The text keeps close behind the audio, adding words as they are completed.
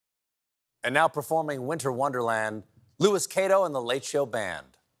And now performing Winter Wonderland, Louis Cato and the Late Show Band.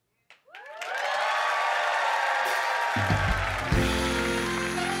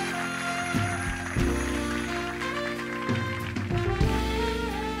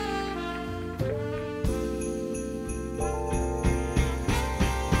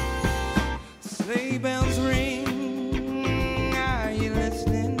 Sleigh bells ring, are you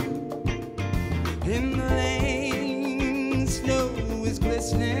listening? In the lane, snow is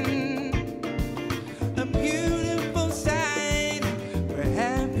glistening. A beautiful sight, we're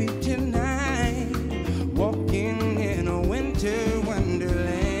happy tonight, walking in a winter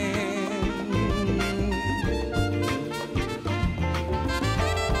wonderland.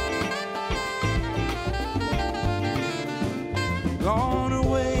 Gone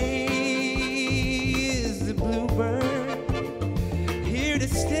away is the bluebird, here to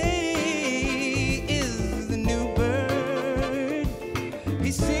stay is the new bird.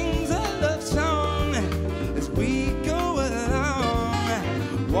 He sings a love song as we go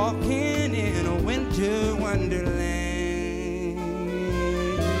along, walking in a winter wonderland.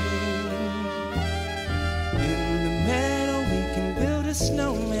 In the meadow we can build a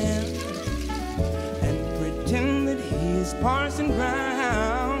snowman and pretend that he's Parson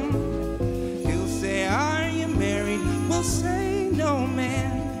Brown. He'll say, are you married? We'll say, no,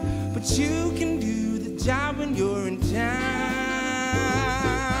 man, but you can do the job when you're in town.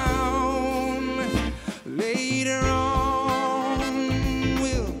 Later on,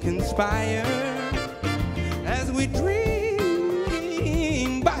 we'll conspire as we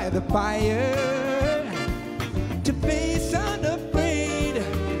dream by the fire to face unafraid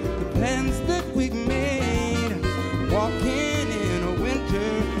the plans that we've made, walking in a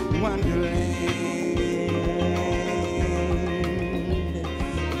winter wonderland.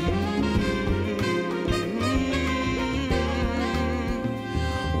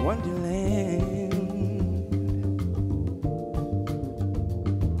 Wonderland.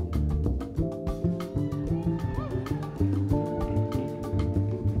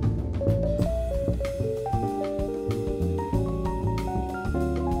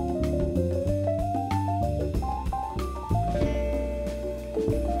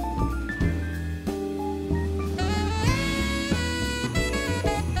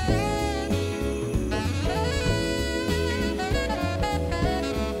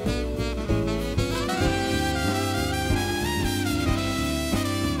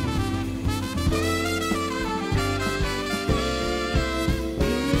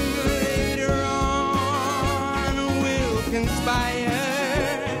 Conspire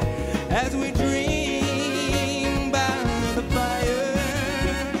as we dream by the fire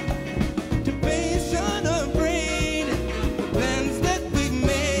to face unafraid the plans that we've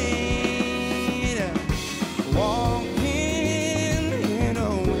made, walking in a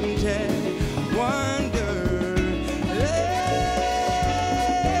winter wonderland,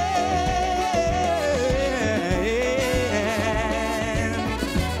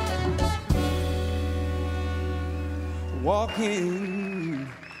 walking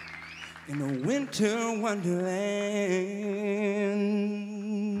in a winter wonderland.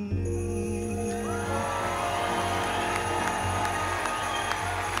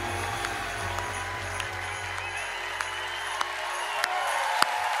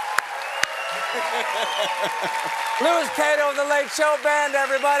 Louis Cato and the Late Show Band,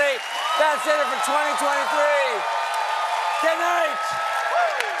 everybody. That's it for 2023.